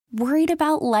Worried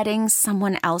about letting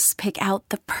someone else pick out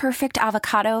the perfect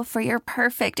avocado for your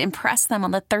perfect impress them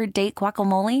on the third date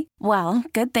guacamole? Well,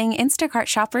 good thing Instacart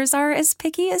shoppers are as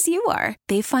picky as you are.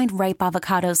 They find ripe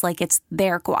avocados like it's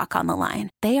their guac on the line.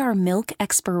 They are milk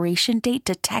expiration date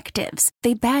detectives.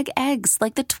 They bag eggs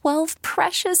like the 12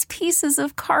 precious pieces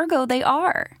of cargo they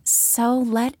are. So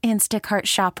let Instacart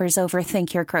shoppers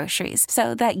overthink your groceries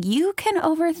so that you can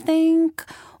overthink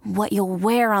what you'll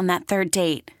wear on that third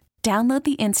date. Download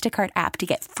the Instacart app to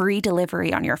get free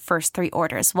delivery on your first 3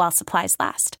 orders while supplies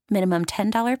last. Minimum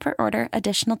 $10 per order.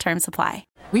 Additional terms apply.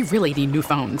 We really need new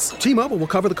phones. T-Mobile will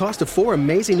cover the cost of 4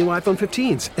 amazing new iPhone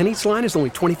 15s, and each line is only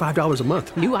 $25 a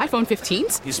month. New iPhone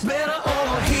 15s? It's better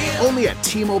over here. Only at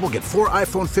T-Mobile, get 4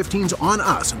 iPhone 15s on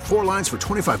us and 4 lines for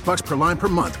 $25 per line per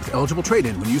month with eligible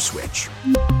trade-in when you switch.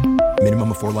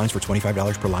 Minimum of 4 lines for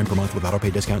 $25 per line per month with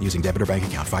autopay discount using debit or bank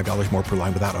account. $5 more per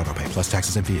line without autopay, plus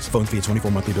taxes and fees. Phone fee at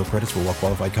 24 monthly bill credits for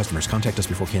well-qualified customers. Contact us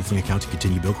before canceling account to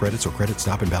continue bill credits or credit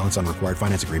stop and balance on required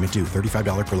finance agreement due.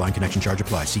 $35 per line connection charge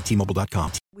applies. See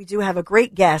T-Mobile.com. We do have a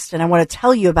great guest, and I want to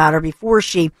tell you about her before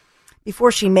she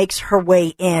makes her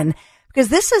way in, because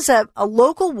this is a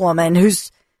local woman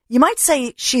who's, you might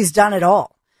say she's done it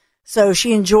all. So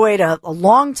she enjoyed a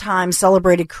long time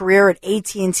celebrated career at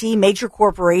AT&T, major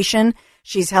corporation.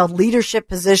 She's held leadership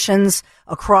positions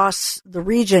across the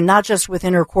region, not just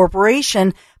within her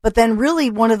corporation, but then really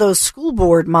one of those school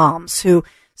board moms who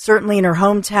certainly in her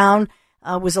hometown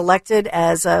was elected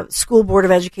as a school board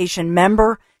of education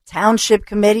member, township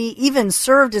committee, even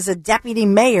served as a deputy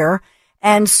mayor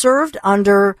and served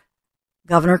under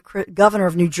Governor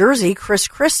of New Jersey,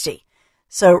 Christie.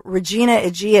 So Regina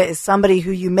Egea is somebody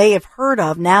who you may have heard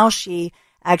of. Now she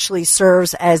actually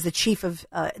serves as the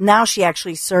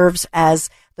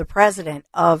president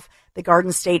of the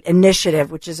Garden State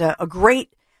Initiative, which is a great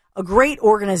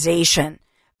organization.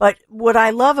 But what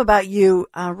I love about you,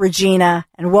 Regina,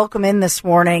 and welcome in this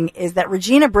morning, is that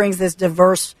Regina brings this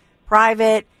diverse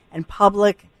private and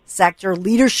public sector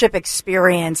leadership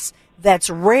experience that's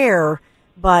rare,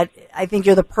 but I think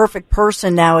you're the perfect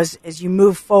person now as you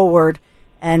move forward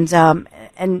and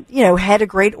head a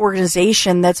great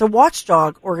organization that's a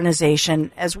watchdog organization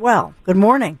as well. Good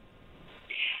morning.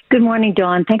 Good morning,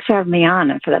 Dawn. Thanks for having me on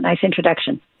and for that nice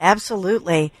introduction.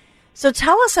 Absolutely. So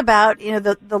tell us about,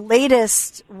 the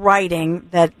latest writing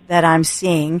that I'm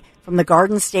seeing from the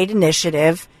Garden State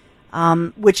Initiative,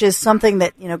 which is something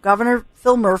that, Governor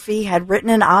Phil Murphy had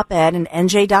written an op-ed in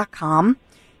NJ.com.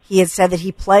 He had said that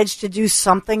he pledged to do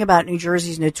something about New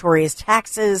Jersey's notorious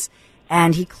taxes,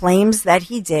 and he claims that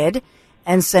he did.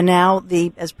 And so now,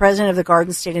 as president of the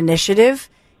Garden State Initiative,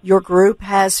 your group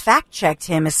has fact-checked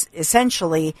him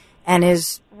essentially and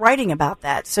is writing about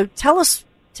that. So tell us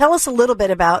a little bit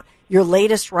about your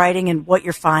latest writing and what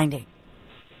you're finding.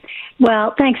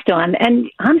 Well, thanks, Dawn.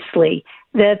 And honestly,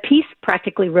 the piece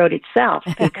practically wrote itself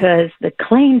because the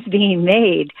claims being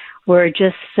made were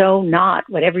just so not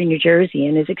what every New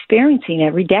Jerseyan is experiencing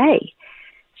every day.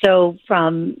 So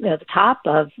from the top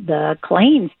of the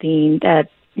claims being that,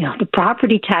 the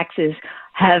property taxes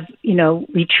have,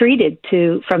 retreated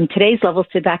from today's levels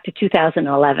to back to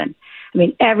 2011. I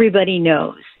mean, everybody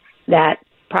knows that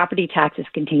property taxes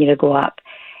continue to go up.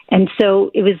 And so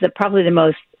it was probably the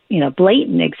most,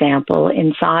 blatant example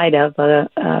inside of a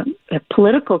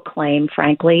political claim,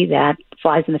 frankly, that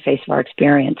flies in the face of our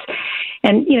experience.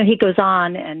 And, he goes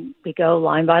on and we go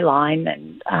line by line.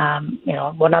 And,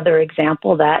 one other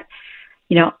example that,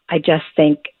 I just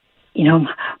think,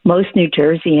 most New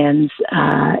Jerseyans,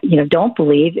 don't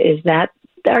believe is that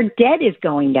our debt is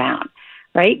going down,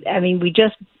 right? I mean,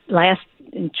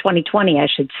 in 2020, I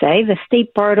should say, the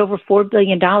state borrowed over $4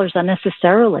 billion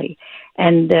unnecessarily.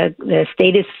 And the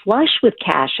state is flush with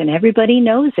cash, and everybody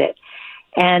knows it.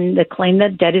 And the claim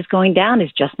that debt is going down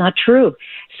is just not true.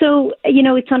 So,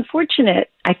 it's unfortunate,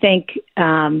 I think,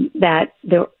 that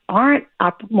there aren't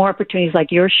more opportunities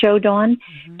like your show, Dawn,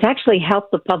 to actually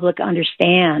help the public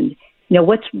understand,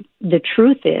 what the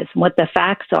truth is and what the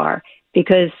facts are.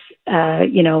 Because,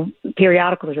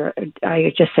 periodicals, or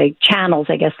I just say channels,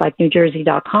 I guess, like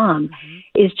NewJersey.com,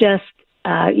 is just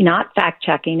not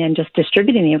fact-checking and just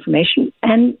distributing the information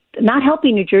and not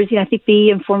helping New Jersey, I think, be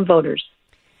informed voters.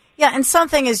 Yeah, and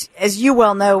something, as you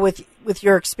well know with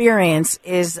your experience,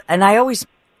 is, and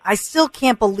I still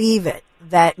can't believe it,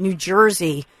 that New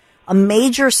Jersey, a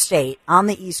major state on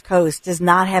the East Coast, does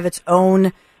not have its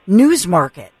own news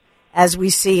market, as we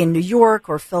see in New York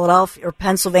or Philadelphia or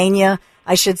Pennsylvania.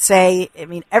 I should say,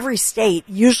 every state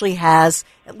usually has,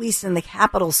 at least in the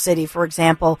capital city, for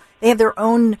example, they have their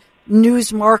own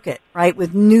news market, right,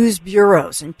 with news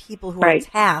bureaus and people who are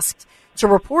tasked to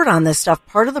report on this stuff.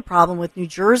 Part of the problem with New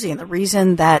Jersey and the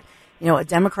reason that, a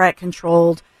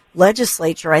Democrat-controlled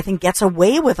legislature, I think, gets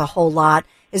away with a whole lot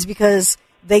is because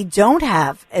they don't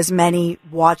have as many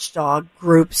watchdog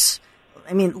groups,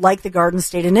 like the Garden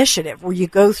State Initiative, where you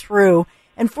go through,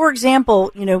 and for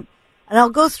example, and I'll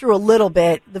go through a little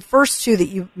bit. The first two that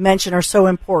you mentioned are so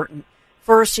important.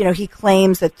 First, he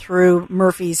claims that through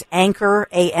Murphy's Anchor,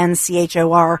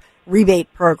 ANCHOR,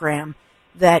 rebate program,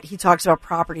 that he talks about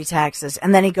property taxes.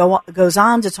 And then he goes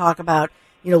on to talk about,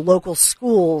 local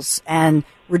schools and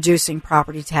reducing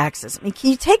property taxes.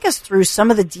 Can you take us through some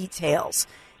of the details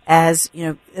as,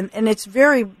 and it's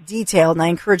very detailed, and I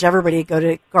encourage everybody to go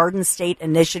to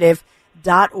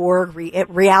gardenstateinitiative.org,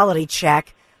 reality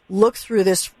check, look through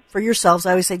this for yourselves.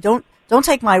 I always say, don't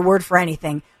take my word for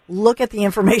anything. Look at the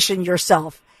information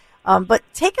yourself. But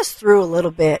take us through a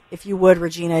little bit, if you would,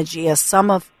 Regina Egea,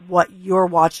 some of what your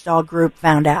watchdog group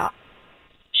found out.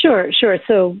 Sure.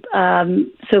 So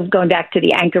going back to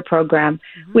the Anchor program,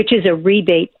 which is a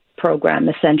rebate program,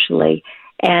 essentially.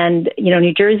 And,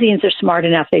 New Jerseyans are smart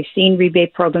enough. They've seen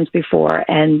rebate programs before,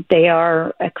 and they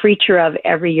are a creature of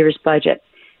every year's budget.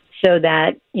 So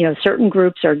that, certain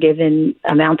groups are given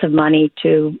amounts of money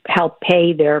to help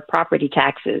pay their property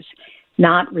taxes,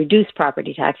 not reduce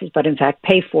property taxes, but in fact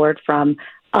pay for it from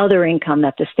other income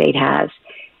that the state has.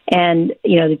 And,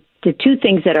 the two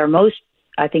things that are most,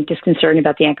 I think, disconcerting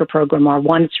about the Anchor program are,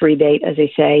 one, it's rebate. As I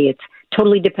say, it's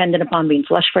totally dependent upon being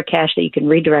flush for cash that you can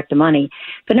redirect the money.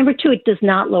 But number two, it does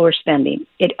not lower spending.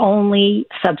 It only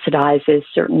subsidizes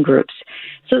certain groups.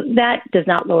 So that does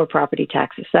not lower property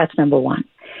taxes. That's number one.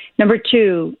 Number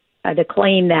two, the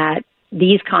claim that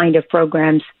these kind of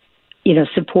programs,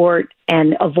 support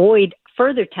and avoid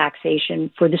further taxation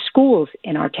for the schools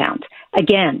in our towns.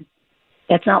 Again,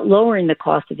 that's not lowering the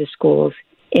cost of the schools.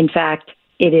 In fact,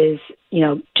 it is,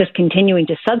 just continuing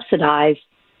to subsidize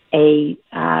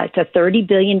it's a $30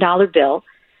 billion bill.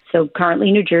 So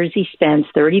currently New Jersey spends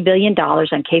 $30 billion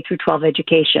on K through 12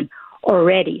 education.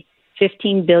 Already,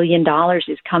 $15 billion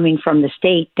is coming from the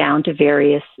state down to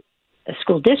various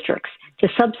school districts to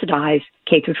subsidize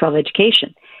K through 12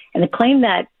 education. And the claim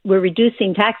that we're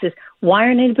reducing taxes, why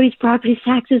aren't anybody's property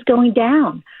taxes going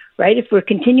down, right, if we're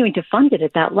continuing to fund it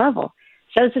at that level?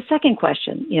 So it's the second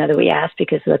question, that we asked,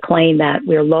 because of the claim that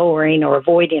we're lowering or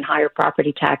avoiding higher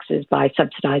property taxes by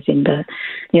subsidizing the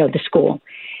school.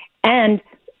 And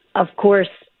of course,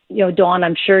 Dawn,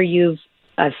 I'm sure you've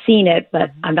seen it,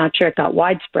 but I'm not sure it got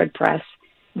widespread press,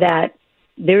 that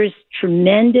there's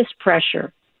tremendous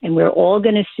pressure, and we're all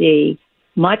going to see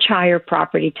much higher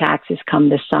property taxes come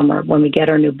this summer when we get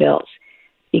our new bills,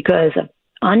 because of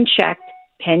unchecked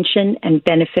pension and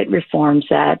benefit reforms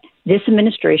that this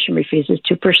administration refuses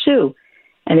to pursue.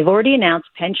 And they've already announced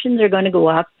pensions are going to go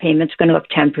up, payments are going to go up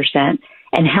 10%,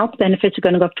 and health benefits are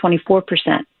going to go up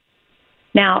 24%.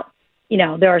 Now,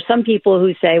 there are some people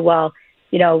who say, well,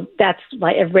 that's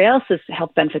like everybody else's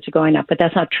health benefits are going up, but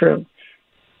that's not true.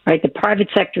 Right? The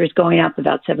private sector is going up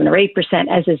about 7 or 8%,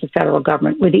 as is the federal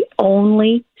government. We're the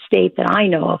only state that I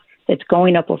know of that's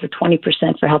going up over 20%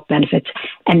 for health benefits.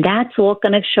 And that's all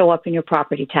going to show up in your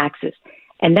property taxes.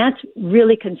 And that's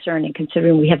really concerning,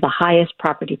 considering we have the highest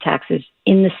property taxes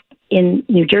in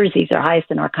New Jersey, the highest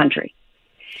in our country.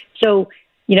 So,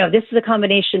 this is a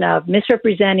combination of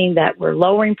misrepresenting that we're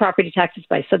lowering property taxes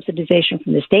by subsidization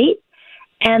from the state,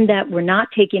 and that we're not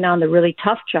taking on the really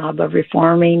tough job of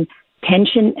reforming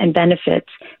pension and benefits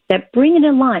that bring it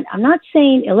in line. I'm not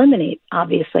saying eliminate,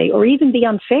 obviously, or even be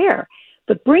unfair,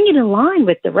 but bring it in line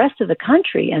with the rest of the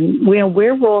country and where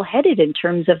we're all headed in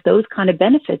terms of those kind of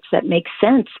benefits that make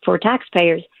sense for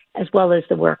taxpayers as well as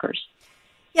the workers.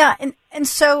 Yeah, and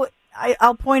so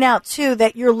I'll point out, too,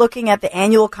 that you're looking at the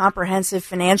annual comprehensive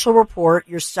financial report.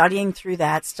 You're studying through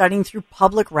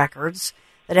public records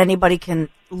that anybody can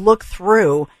look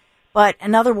through. But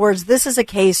in other words, this is a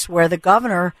case where the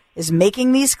governor is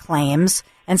making these claims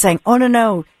and saying, oh,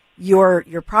 no, your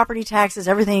property taxes,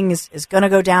 everything is going to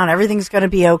go down, everything's going to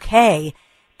be okay.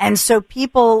 And so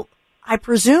people, I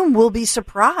presume, will be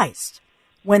surprised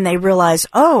when they realize,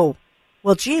 oh,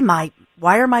 well, gee,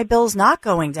 why are my bills not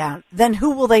going down? Then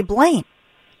who will they blame?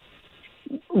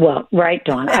 Well, right,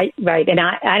 Dawn. Right. And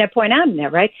I point out in there,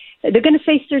 right, they're going to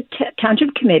face their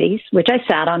township committees, which I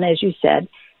sat on, as you said,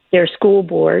 their school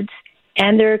boards,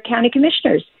 and their county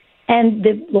commissioners. And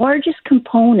the largest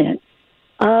component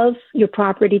of your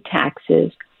property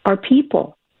taxes are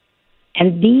people.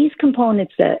 And these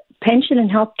components, the pension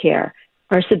and health care,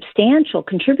 are substantial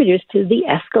contributors to the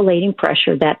escalating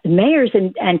pressure that the mayors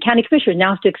and county commissioners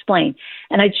now have to explain.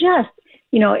 And I just,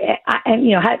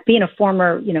 being a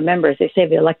former, member, as they say, of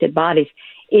the elected bodies,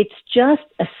 it's just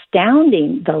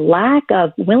astounding the lack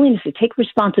of willingness to take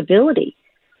responsibility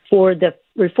for the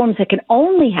reforms that can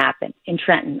only happen in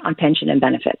Trenton on pension and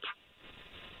benefits.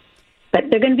 But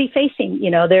they're going to be facing,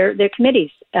 their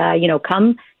committees,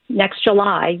 come next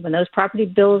July when those property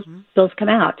bills come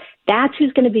out. That's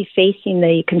who's going to be facing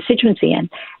the constituency.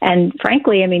 And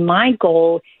frankly, I mean, my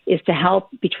goal is to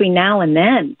help between now and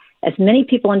then as many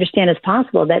people understand as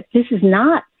possible that this is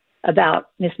not about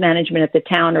mismanagement at the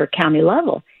town or county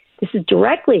level. This is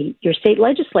directly your state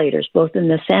legislators, both in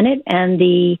the Senate and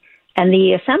the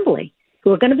Assembly,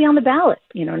 who are going to be on the ballot,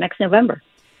 next November.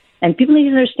 And people need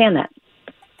to understand that.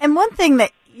 And one thing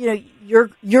that,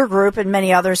 your group and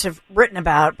many others have written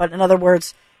about, but in other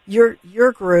words,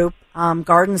 your group,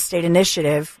 Garden State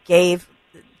Initiative,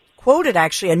 quoted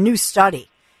actually a new study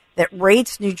that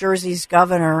rates New Jersey's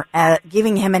governor at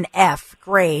giving him an F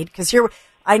grade. Because here,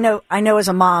 I know as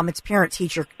a mom, it's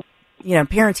parent-teacher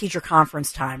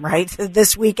conference time, right?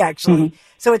 This week, actually. Mm-hmm.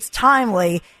 So it's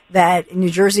timely that New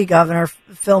Jersey Governor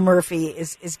Phil Murphy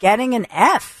is getting an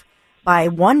F by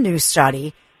one new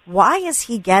study. Why is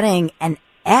he getting an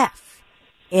F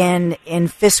in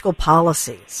fiscal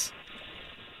policies?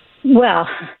 Well,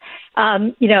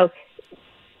 isn't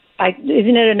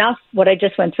it enough what I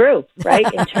just went through,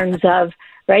 right? In terms of,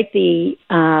 right,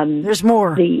 there's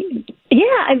more.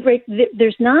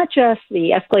 There's not just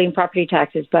the escalating property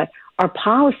taxes, but our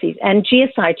policies. And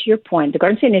GSI, to your point, the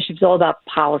Garden State Initiative is all about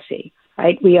policy,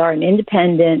 right? We are an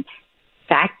independent,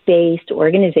 fact-based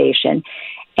organization.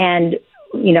 And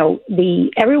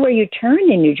everywhere you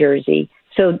turn in New Jersey,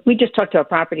 so we just talked about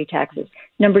property taxes.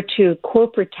 Number two,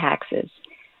 corporate taxes.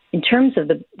 In terms of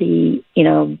the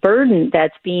burden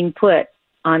that's being put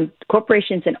on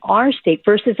corporations in our state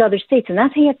versus other states, and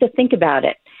that's how you have to think about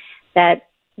it, that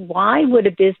why would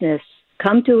a business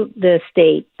come to the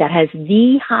state that has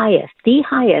the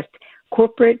highest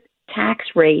corporate tax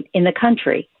rate in the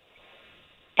country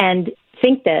and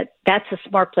think that that's a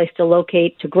smart place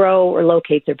to grow or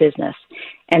locate their business?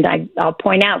 And I'll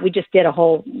point out, we just did a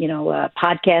whole,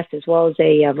 podcast as well as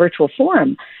a virtual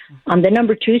forum on the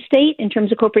number 2 state in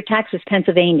terms of corporate tax is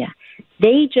Pennsylvania.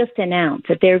 They just announced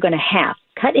that they're going to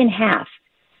cut in half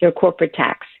their corporate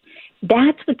tax.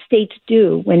 That's what states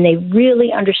do when they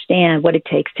really understand what it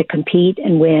takes to compete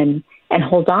and win and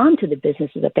hold on to the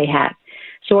businesses that they have.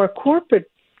 So our corporate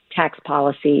tax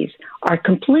policies are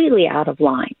completely out of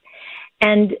line.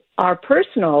 And our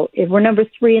personal, we're number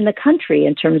 3 in the country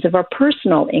in terms of our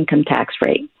personal income tax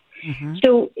rate. Mm-hmm.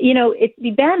 So, it'd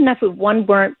be bad enough if one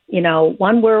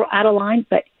were out of line,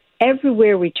 but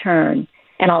everywhere we turn,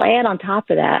 and I'll add on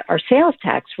top of that, our sales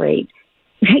tax rate,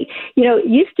 it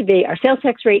used to be our sales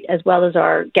tax rate as well as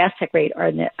our gas tax rate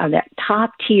are on that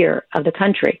top tier of the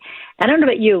country. I don't know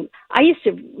about you. I used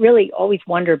to really always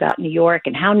wonder about New York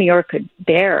and how New York could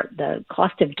bear the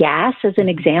cost of gas as an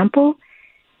example.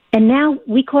 And now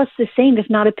we cost the same, if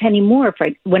not a penny more,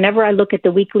 whenever I look at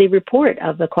the weekly report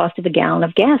of the cost of a gallon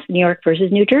of gas, New York versus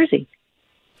New Jersey.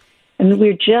 I mean,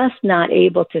 we're just not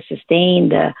able to sustain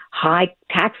the high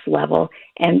tax level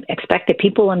and expect that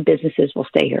people and businesses will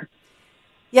stay here.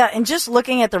 Yeah, and just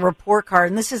looking at the report card,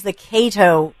 and this is the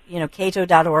Cato,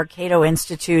 Cato.org, Cato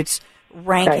Institute's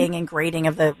ranking and grading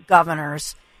of the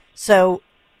governors. So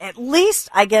at least,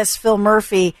 I guess, Phil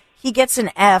Murphy, he gets an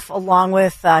F along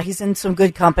with, he's in some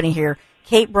good company here,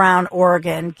 Kate Brown,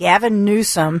 Oregon, Gavin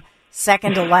Newsom,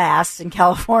 second to last in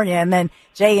California, and then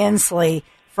Jay Inslee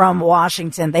from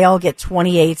Washington. They all get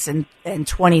 28s and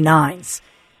 29s.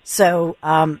 So,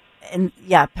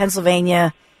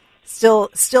 Pennsylvania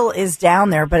still is down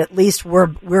there, but at least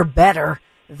we're better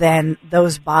than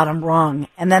those bottom rung.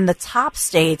 And then the top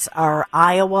states are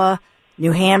Iowa,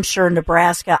 New Hampshire,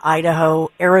 Nebraska,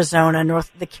 Idaho, Arizona,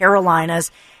 the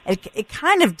Carolinas. It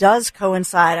kind of does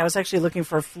coincide. I was actually looking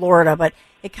for Florida, but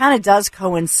it kind of does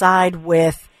coincide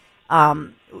with,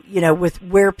 with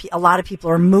where a lot of people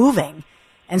are moving.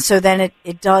 And so then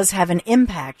it does have an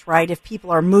impact, right? If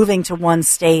people are moving to one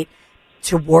state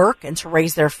to work and to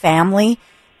raise their family,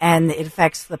 and it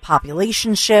affects the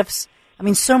population shifts. I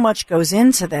mean, so much goes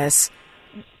into this.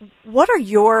 What are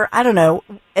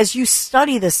as you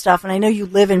study this stuff, and I know you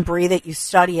live and breathe it, you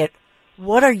study it,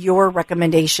 what are your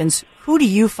recommendations? Who do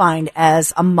you find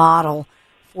as a model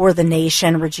for the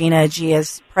nation? Regina Egea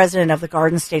is president of the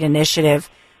Garden State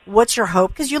Initiative. What's your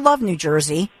hope? Because you love New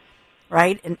Jersey,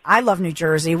 right? And I love New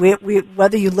Jersey. We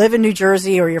whether you live in New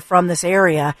Jersey or you're from this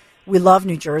area, we love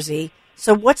New Jersey.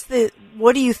 So what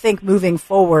do you think moving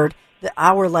forward that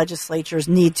our legislatures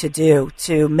need to do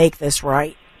to make this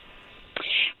right?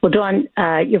 Well, Dawn,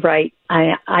 you're right.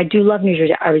 I do love New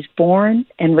Jersey. I was born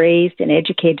and raised and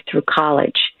educated through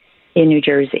college in New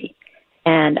Jersey.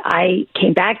 And I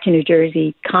came back to New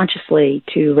Jersey consciously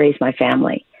to raise my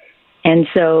family. And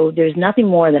so there's nothing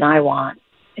more that I want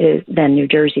than New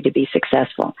Jersey to be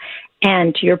successful.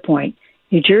 And to your point,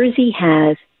 New Jersey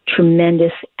has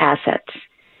tremendous assets.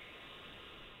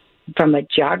 From a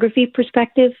geography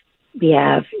perspective, we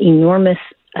have enormous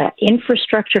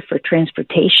infrastructure for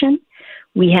transportation.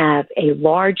 We have a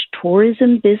large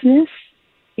tourism business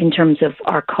in terms of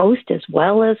our coast as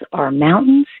well as our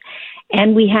mountains.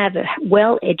 And we have a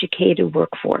well-educated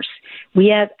workforce. We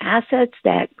have assets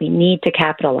that we need to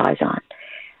capitalize on.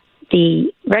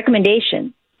 The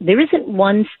recommendation, there isn't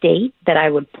one state that I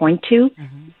would point to.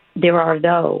 Mm-hmm. There are,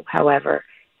 though, however,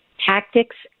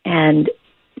 tactics and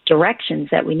directions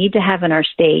that we need to have in our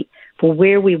state for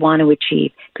where we want to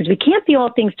achieve. Because we can't be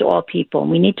all things to all people.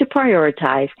 We need to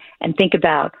prioritize and think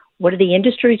about what are the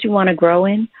industries we want to grow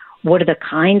in, what are the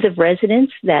kinds of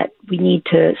residents that we need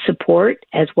to support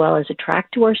as well as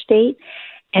attract to our state,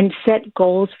 and set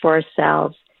goals for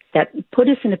ourselves that put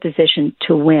us in a position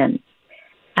to win.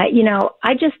 I'm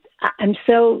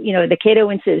so, the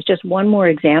Cato Institute is just one more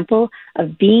example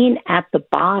of being at the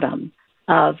bottom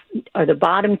of, or the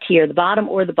bottom tier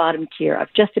of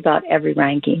just about every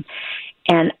ranking.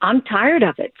 And I'm tired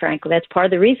of it, frankly. That's part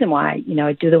of the reason why,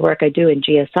 I do the work I do in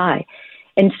GSI.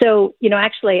 And so,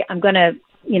 actually, I'm going to,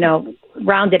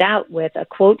 round it out with a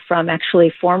quote from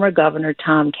actually former Governor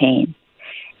Tom Kean.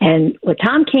 And what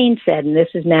Tom Kean said, and this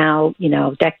is now,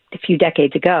 a few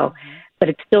decades ago, but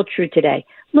it's still true today.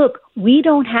 Look, we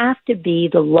don't have to be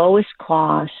the lowest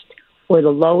cost or the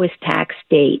lowest tax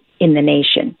state in the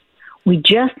nation. We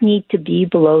just need to be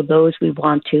below those we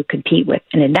want to compete with.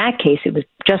 And in that case, it was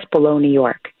just below New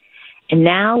York. And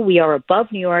now we are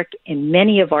above New York in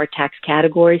many of our tax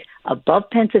categories, above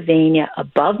Pennsylvania,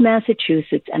 above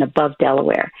Massachusetts, and above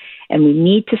Delaware. And we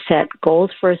need to set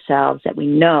goals for ourselves that we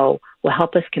know will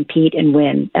help us compete and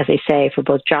win, as I say, for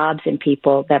both jobs and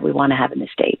people that we want to have in the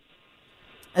state.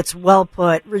 That's well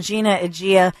put. Regina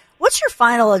Egea, what's your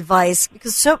final advice?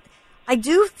 Because I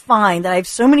do find that I have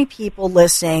so many people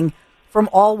listening from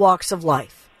all walks of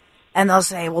life. And they'll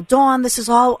say, well, Dawn, this is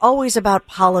always about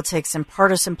politics and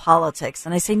partisan politics.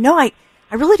 And I say, no, I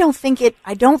really don't think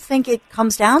it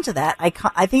comes down to that.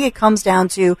 I think it comes down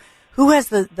to who has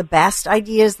the best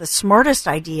ideas, the smartest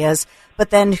ideas,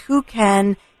 but then who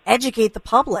can educate the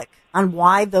public on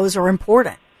why those are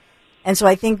important. And so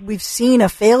I think we've seen a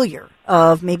failure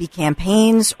of maybe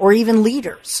campaigns or even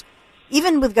leaders.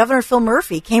 Even with Governor Phil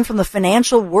Murphy, came from the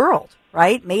financial world,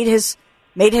 right? Made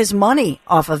his money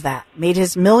off of that, made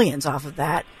his millions off of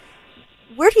that.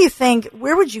 Where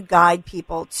would you guide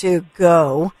people to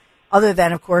go, other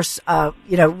than, of course,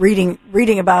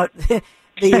 reading about the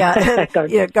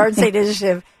Garden State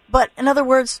Initiative? But in other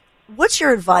words, what's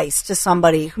your advice to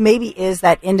somebody who maybe is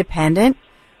that independent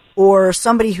or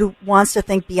somebody who wants to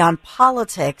think beyond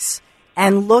politics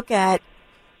and look at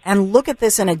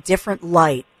this in a different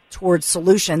light towards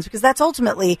solutions? Because that's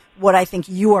ultimately what I think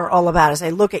you are all about. As I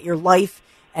look at your life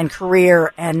and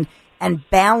career and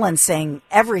balancing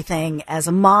everything as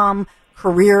a mom,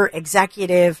 career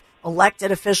executive,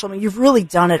 elected official. I mean, you've really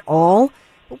done it all.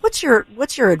 But what's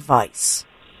your advice?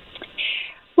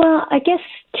 Well, I guess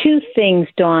two things,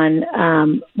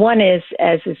 Dawn. One is,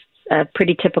 as is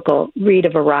pretty typical, read a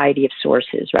variety of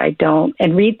sources, right?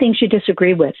 And read things you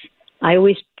disagree with. I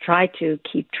always try to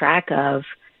keep track of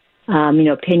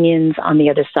opinions on the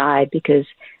other side, because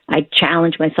I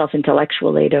challenge myself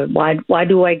intellectually to why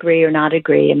do I agree or not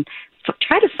agree, and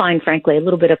try to find, frankly, a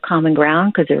little bit of common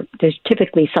ground, because there's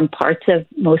typically some parts of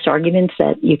most arguments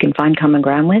that you can find common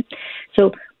ground with.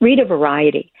 So read a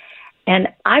variety. And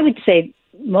I would say,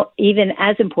 even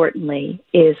as importantly,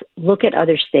 is look at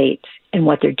other states and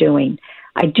what they're doing.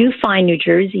 I do find New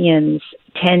Jerseyans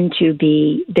tend to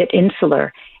be a bit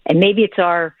insular, and maybe it's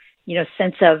our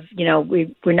sense of,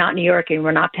 we're not New York and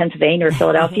we're not Pennsylvania or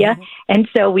Philadelphia. And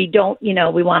so we don't,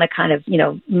 we want to kind of,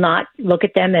 not look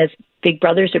at them as big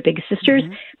brothers or big sisters,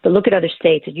 but look at other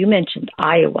states. And you mentioned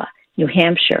Iowa, New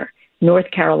Hampshire, North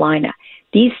Carolina.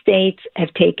 These states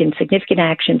have taken significant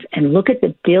actions, and look at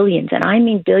the billions, and I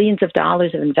mean billions of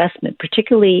dollars of investment,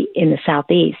 particularly in the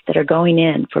Southeast, that are going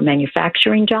in for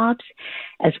manufacturing jobs,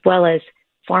 as well as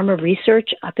pharma research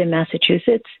up in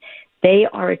Massachusetts. They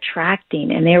are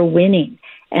attracting and they're winning,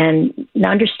 and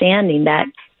understanding that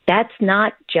that's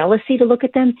not jealousy to look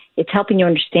at them. It's helping you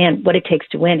understand what it takes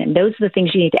to win. And those are the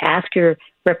things you need to ask your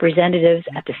representatives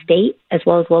at the state as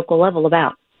well as local level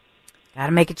about. Got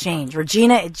to make a change.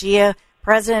 Regina Egea,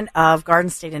 president of Garden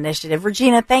State Initiative.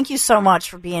 Regina, thank you so much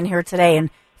for being here today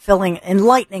and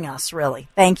enlightening us, really.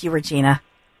 Thank you, Regina.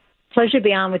 Pleasure to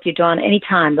be on with you, Dawn.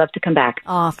 Anytime. Love to come back.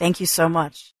 Oh, thank you so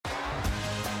much.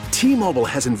 T-Mobile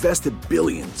has invested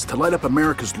billions to light up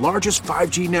America's largest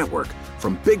 5G network,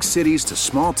 from big cities to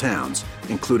small towns,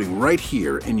 including right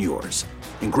here in yours.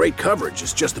 And great coverage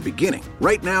is just the beginning.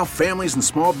 Right now, families and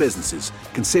small businesses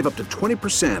can save up to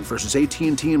 20% versus AT&T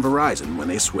and Verizon when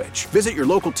they switch. Visit your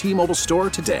local T-Mobile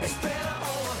store today.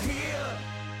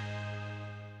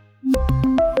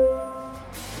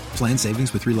 Plan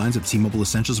savings with 3 lines of T-Mobile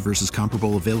Essentials versus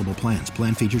comparable available plans.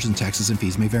 Plan features and taxes and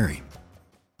fees may vary.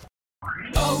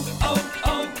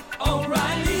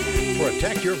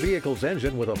 Protect your vehicle's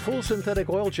engine with a full synthetic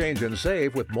oil change and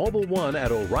save with Mobile One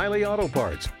at O'Reilly Auto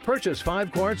Parts. Purchase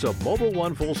 5 quarts of Mobile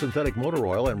One full synthetic motor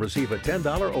oil and receive a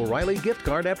 $10 O'Reilly gift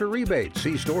card after rebate.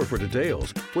 See store for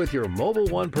details. With your Mobile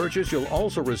One purchase, you'll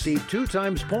also receive 2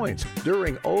 times points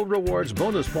during O Rewards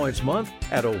Bonus Points Month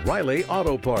at O'Reilly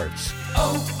Auto Parts.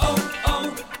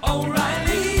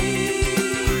 O'Reilly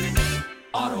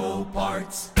Auto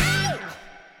Parts.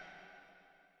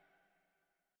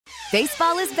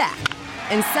 Baseball is back,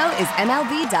 and so is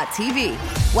MLB.tv.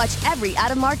 Watch every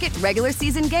out-of-market regular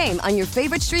season game on your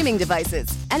favorite streaming devices,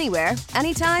 anywhere,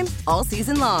 anytime, all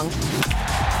season long.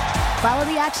 Follow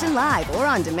the action live or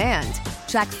on demand.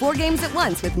 Track 4 games at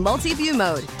once with multi-view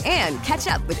mode and catch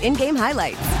up with in-game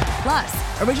highlights.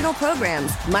 Plus, original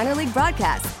programs, minor league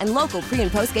broadcasts, and local pre-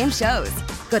 and post-game shows.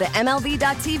 Go to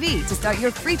MLB.tv to start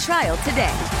your free trial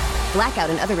today. Blackout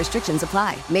and other restrictions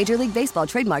apply. Major League Baseball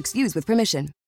trademarks used with permission.